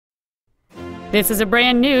This is a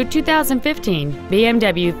brand new 2015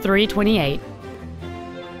 BMW 328.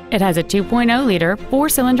 It has a 2.0-liter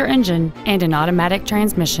four-cylinder engine and an automatic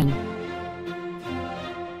transmission.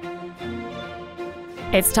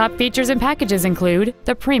 Its top features and packages include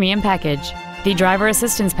the Premium Package, the Driver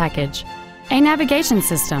Assistance Package, a navigation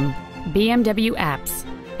system, BMW apps,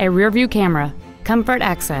 a rear-view camera, comfort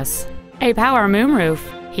access, a power moonroof,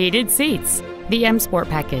 heated seats, the M Sport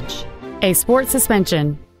Package, a sport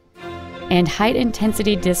suspension, and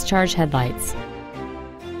high-intensity discharge headlights.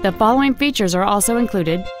 The following features are also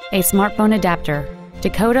included: a smartphone adapter,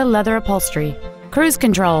 Dakota leather upholstery, cruise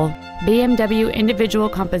control, BMW individual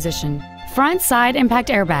composition, front side impact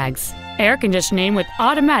airbags, air conditioning with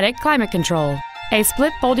automatic climate control, a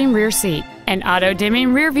split folding rear seat, an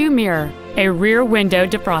auto-dimming rear view mirror, a rear window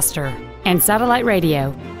defroster, and satellite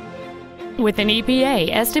radio. With an EPA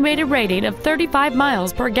estimated rating of 35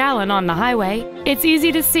 miles per gallon on the highway, it's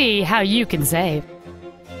easy to see how you can save.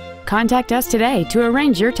 Contact us today to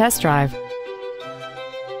arrange your test drive.